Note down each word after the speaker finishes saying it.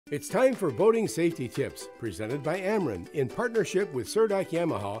It's time for Boating Safety Tips, presented by Ameren in partnership with Surdock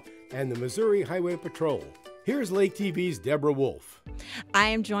Yamaha and the Missouri Highway Patrol. Here's Lake TV's Deborah Wolf. I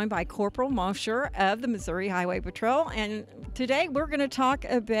am joined by Corporal Mosher of the Missouri Highway Patrol, and today we're going to talk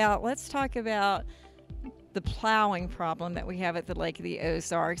about, the plowing problem that we have at the Lake of the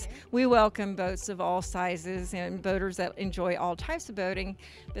Ozarks. We welcome boats of all sizes and boaters that enjoy all types of boating,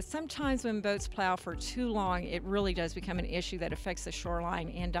 but sometimes when boats plow for too long, it really does become an issue that affects the shoreline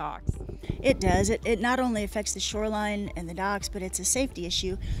and docks. It does. It not only affects the shoreline and the docks, but it's a safety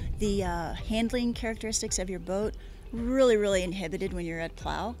issue. The handling characteristics of your boat really inhibited when you're at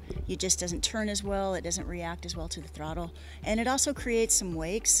plow. It just doesn't turn as well, it doesn't react as well to the throttle, and it also creates some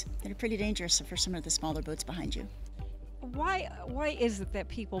wakes that are pretty dangerous for some of the smaller boats behind you. Why is it that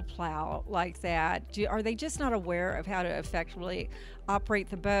people plow like that? Are they just not aware of how to effectively operate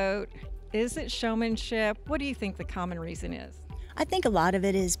the boat? Is it showmanship? What do you think the common reason is? I think a lot of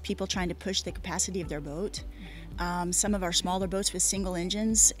it is people trying to push the capacity of their boat. Some of our smaller boats with single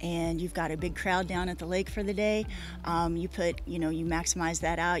engines, and you've got a big crowd down at the lake for the day. You maximize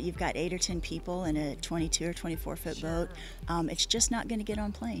that out. You've got 8 or 10 people in a 22 or 24 foot boat. It's just not going to get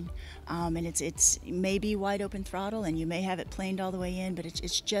on plane. And it's maybe wide open throttle, and you may have it planed all the way in, but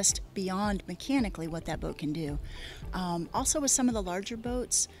it's just beyond mechanically what that boat can do. Also with some of the larger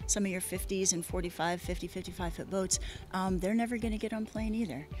boats, some of your 50s and 45, 50, 55 foot boats, they're never going to get on plane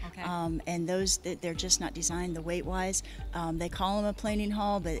either. Okay. And those, they're just not designed the weight-wise. They call them a planing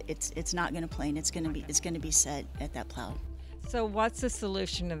hull, but it's not going to plane. It's going to be set at that plow. So what's the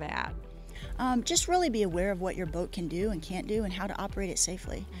solution to that? Just really be aware of what your boat can do and can't do and how to operate it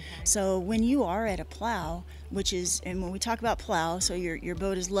safely. Okay. So when you are at a plow, and when we talk about plow, so your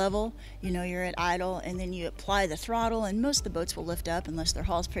boat is level, you're at idle, and then you apply the throttle, and most of the boats will lift up unless their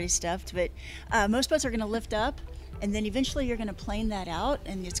hull's pretty stuffed, but most boats are going to lift up, and then eventually you're going to plane that out,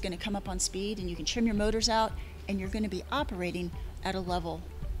 and it's going to come up on speed, and you can trim your motors out, and you're going to be operating at a level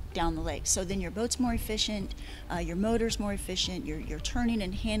down the lake. So then your boat's more efficient, your motor's more efficient, you're turning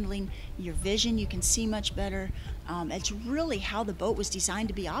and handling, your vision, you can see much better. It's really how the boat was designed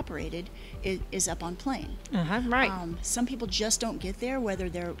to be operated is up on plane. Right. Some people just don't get there, whether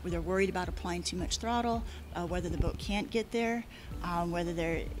they're worried about applying too much throttle, whether the boat can't get there, whether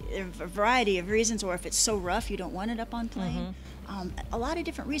there are a variety of reasons, or if it's so rough you don't want it up on plane. A lot of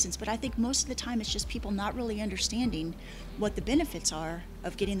different reasons, but I think most of the time it's just people not really understanding what the benefits are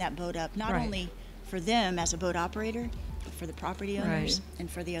of getting that boat up, not only for them as a boat operator, but for the property owners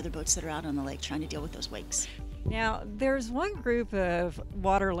and for the other boats that are out on the lake trying to deal with those wakes. Now, there's one group of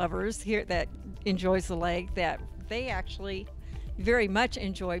water lovers here that enjoys the lake that they actually very much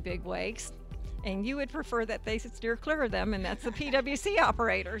enjoy big wakes, and you would prefer that they steer clear of them, and that's the PWC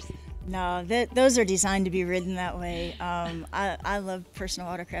operators. No, those are designed to be ridden that way. I love personal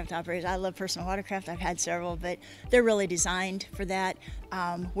watercraft operators. I love personal watercraft. I've had several, but they're really designed for that.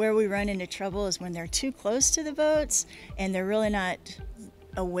 Where we run into trouble is when they're too close to the boats and they're really not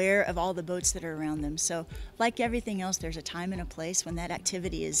aware of all the boats that are around them. So like everything else, there's a time and a place when that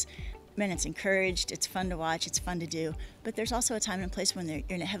activity is, it's encouraged, it's fun to watch, it's fun to do, but there's also a time and place when they're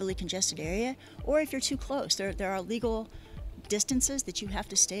in a heavily congested area, or if you're too close. There are legal distances that you have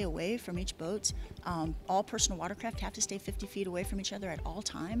to stay away from each boat. All personal watercraft have to stay 50 feet away from each other at all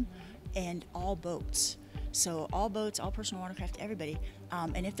time, and all boats. So all boats, all personal watercraft, everybody.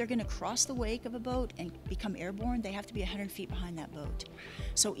 And if they're going to cross the wake of a boat and become airborne, they have to be 100 feet behind that boat.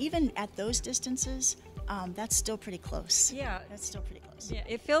 So even at those distances, that's still pretty close. Yeah. That's still pretty close. Yeah,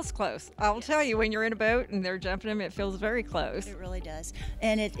 it feels close. I'll tell you, when you're in a boat and they're jumping them, it feels very close. It really does.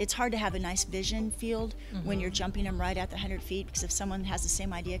 And it's hard to have a nice vision field when you're jumping them right at the 100 feet, because if someone has the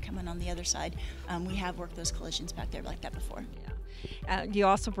same idea coming on the other side, we have worked those collisions back there like that before. Yeah. You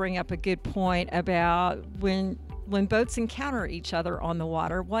also bring up a good point about when boats encounter each other on the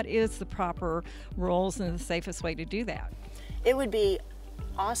water, what is the proper rules and the safest way to do that? It would be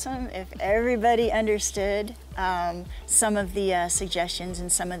awesome if everybody understood some of the suggestions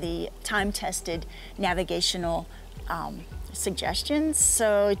and some of the time-tested navigational suggestions.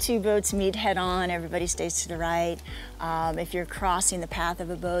 So 2 boats meet head-on, everybody stays to the right. If you're crossing the path of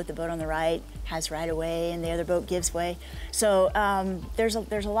a boat, the boat on the right has right of way and the other boat gives way. So there's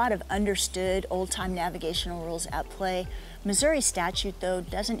a lot of understood old-time navigational rules at play. Missouri statute, though,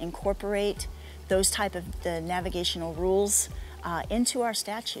 doesn't incorporate those type of the navigational rules into our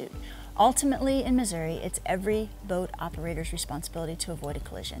statute. Ultimately, in Missouri, it's every boat operator's responsibility to avoid a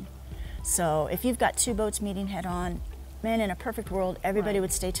collision. So if you've got 2 boats meeting head-on, man, in a perfect world, everybody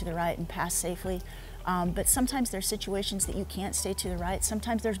would stay to the right and pass safely. But sometimes there's situations that you can't stay to the right.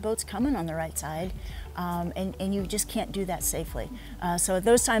 Sometimes there's boats coming on the right side, and you just can't do that safely. So at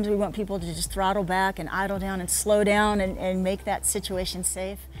those times we want people to just throttle back and idle down and slow down and make that situation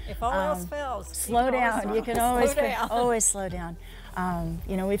safe. If all else fails, slow down. You can always slow down. always slow down.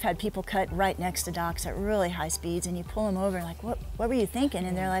 You know, we've had people cut right next to docks at really high speeds, and you pull them over like, what were you thinking?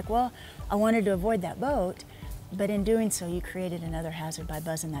 And they're like, well, I wanted to avoid that boat. But in doing so, you created another hazard by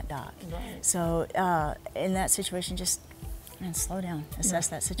buzzing that dock. Right. So in that situation, just slow down, assess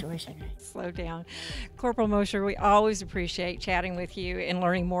that situation. Slow down. Corporal Mosher, we always appreciate chatting with you and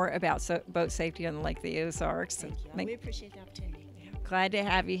learning more about boat safety on the Lake of the Ozarks. Thank you. We appreciate the opportunity. Glad to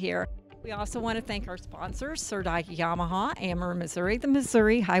have you here. We also want to thank our sponsors, Surdyke Yamaha, Ameren, Missouri, the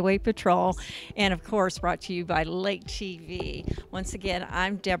Missouri Highway Patrol, and of course brought to you by Lake TV. Once again,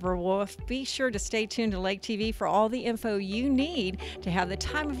 I'm Deborah Wolf. Be sure to stay tuned to Lake TV for all the info you need to have the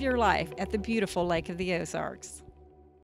time of your life at the beautiful Lake of the Ozarks.